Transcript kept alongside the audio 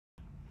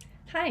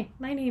Hi,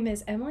 my name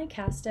is Emily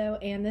Casto,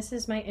 and this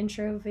is my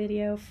intro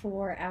video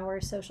for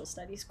our social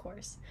studies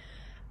course.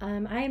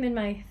 I am in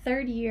my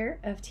third year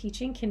of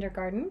teaching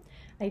kindergarten.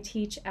 I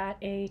teach at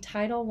a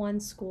Title I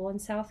school in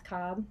South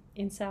Cobb,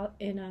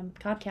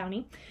 Cobb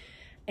County,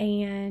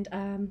 and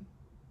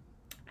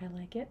I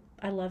like it.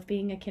 I love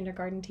being a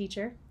kindergarten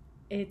teacher.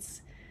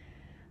 It's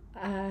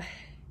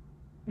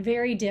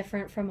very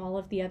different from all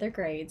of the other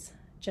grades,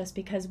 just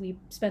because we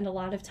spend a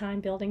lot of time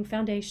building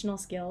foundational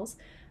skills.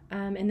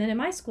 And then in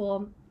my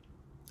school,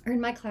 or in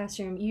my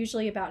classroom,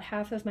 usually about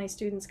half of my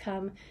students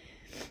come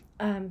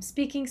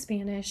speaking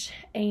Spanish,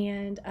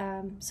 and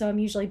so I'm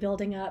usually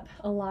building up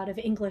a lot of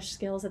English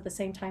skills at the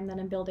same time that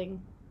I'm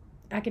building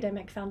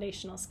academic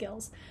foundational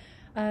skills.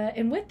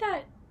 And with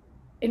that,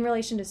 in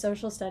relation to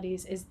social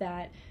studies, is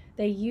that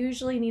they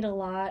usually need a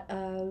lot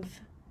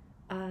of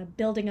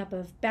building up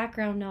of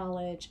background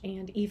knowledge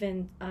and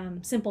even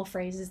simple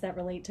phrases that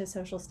relate to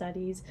social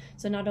studies.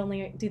 So not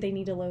only do they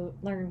need to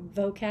learn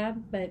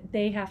vocab, but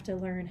they have to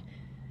learn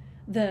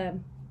the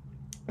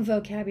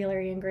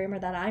vocabulary and grammar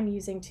that I'm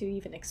using to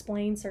even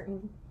explain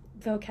certain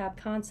vocab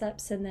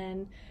concepts. And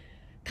then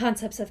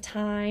concepts of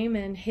time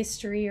and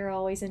history are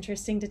always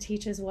interesting to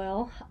teach as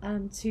well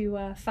to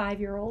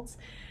 5-year-olds.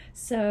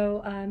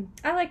 So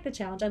I like the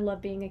challenge. I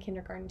love being a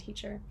kindergarten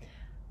teacher.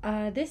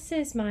 This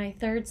is my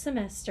third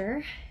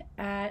semester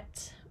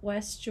at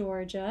West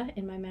Georgia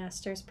in my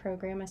master's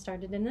program. I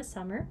started in the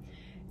summer.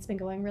 It's been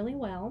going really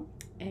well,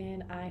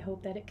 and I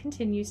hope that it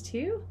continues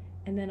to,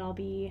 and then I'll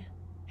be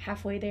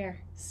halfway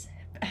there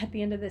at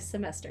the end of this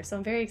semester. So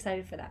I'm very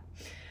excited for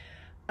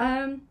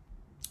that.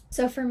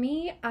 So for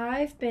me,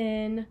 I've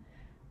been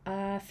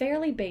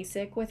fairly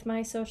basic with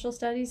my social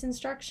studies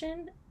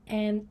instruction,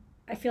 and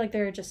I feel like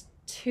there are just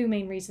two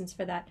main reasons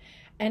for that.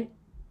 And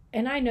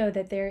I know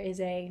that there is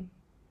a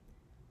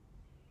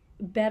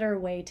better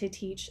way to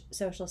teach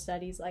social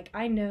studies. Like,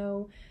 I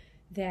know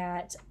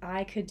that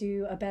I could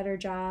do a better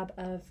job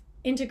of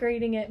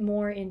integrating it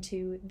more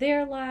into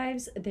their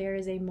lives. There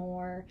is a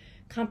more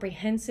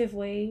comprehensive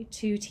way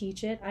to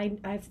teach it.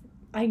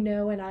 I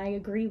know and I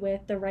agree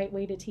with the right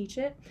way to teach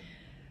it.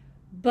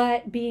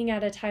 But being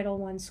at a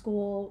Title I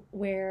school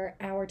where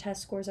our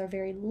test scores are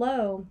very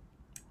low,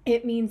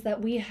 it means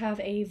that we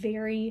have a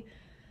very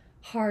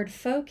hard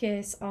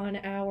focus on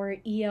our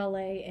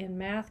ELA and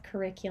math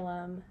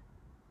curriculum,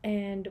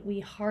 and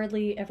we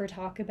hardly ever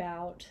talk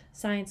about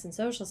science and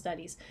social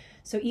studies.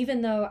 So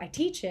even though I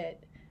teach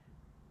it,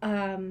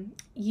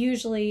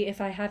 usually if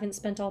I haven't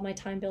spent all my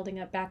time building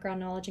up background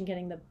knowledge and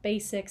getting the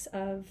basics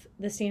of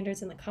the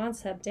standards and the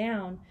concept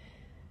down,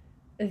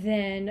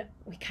 then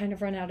we kind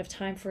of run out of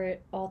time for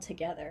it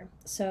altogether.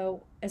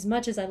 So as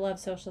much as I love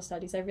social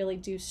studies, I really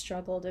do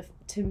struggle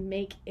to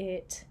make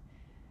it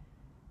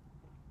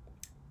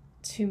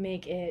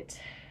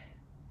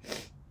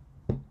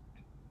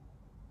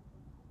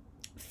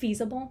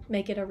feasible,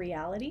 make it a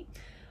reality.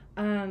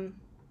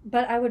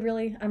 But I'm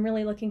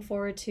really looking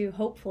forward to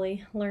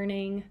hopefully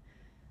learning,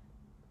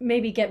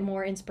 maybe get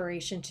more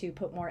inspiration to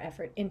put more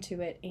effort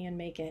into it and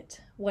make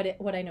it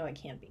what I know it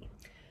can be.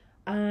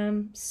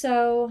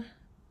 So,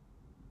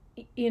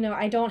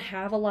 I don't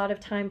have a lot of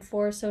time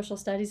for social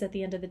studies at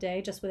the end of the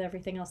day, just with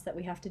everything else that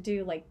we have to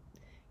do. Like,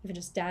 even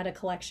just data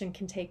collection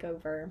can take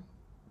over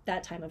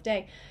that time of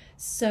day.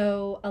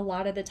 So a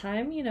lot of the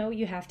time,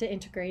 you have to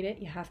integrate it.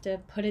 You have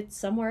to put it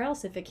somewhere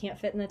else if it can't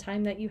fit in the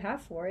time that you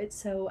have for it.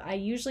 So I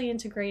usually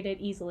integrate it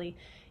easily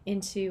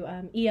into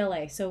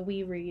ELA. So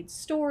we read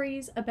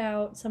stories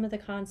about some of the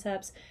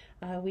concepts.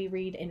 We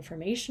read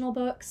informational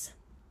books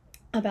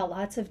about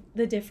lots of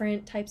the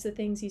different types of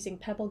things using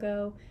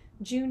PebbleGo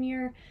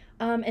Junior.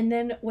 And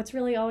then what's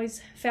really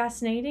always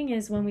fascinating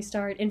is when we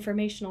start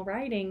informational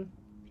writing,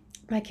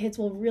 my kids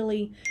will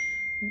really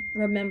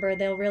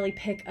they'll really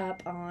pick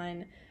up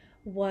on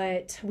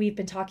what we've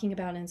been talking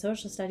about in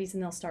social studies,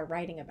 and they'll start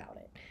writing about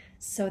it.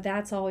 So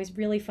that's always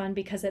really fun,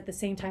 because at the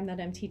same time that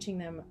I'm teaching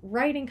them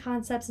writing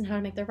concepts and how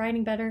to make their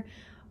writing better,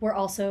 we're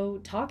also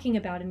talking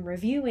about and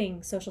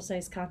reviewing social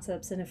studies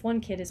concepts. And if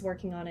one kid is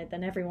working on it,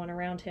 then everyone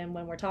around him,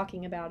 when we're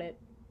talking about it,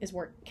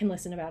 can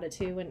listen about it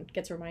too and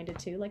gets reminded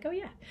too, like, oh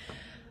yeah.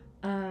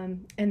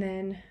 And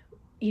then,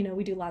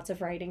 we do lots of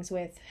writings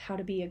with how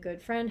to be a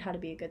good friend, how to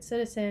be a good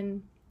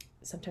citizen.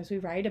 Sometimes we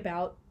write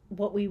about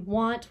what we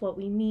want, what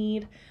we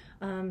need,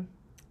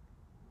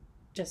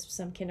 just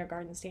some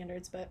kindergarten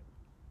standards. But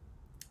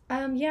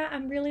yeah,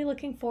 I'm really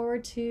looking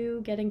forward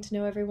to getting to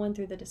know everyone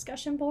through the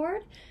discussion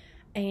board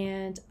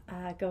and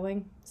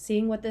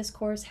seeing what this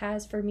course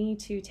has for me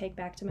to take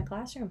back to my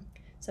classroom.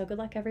 So good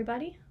luck,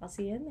 everybody. I'll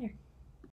see you in there.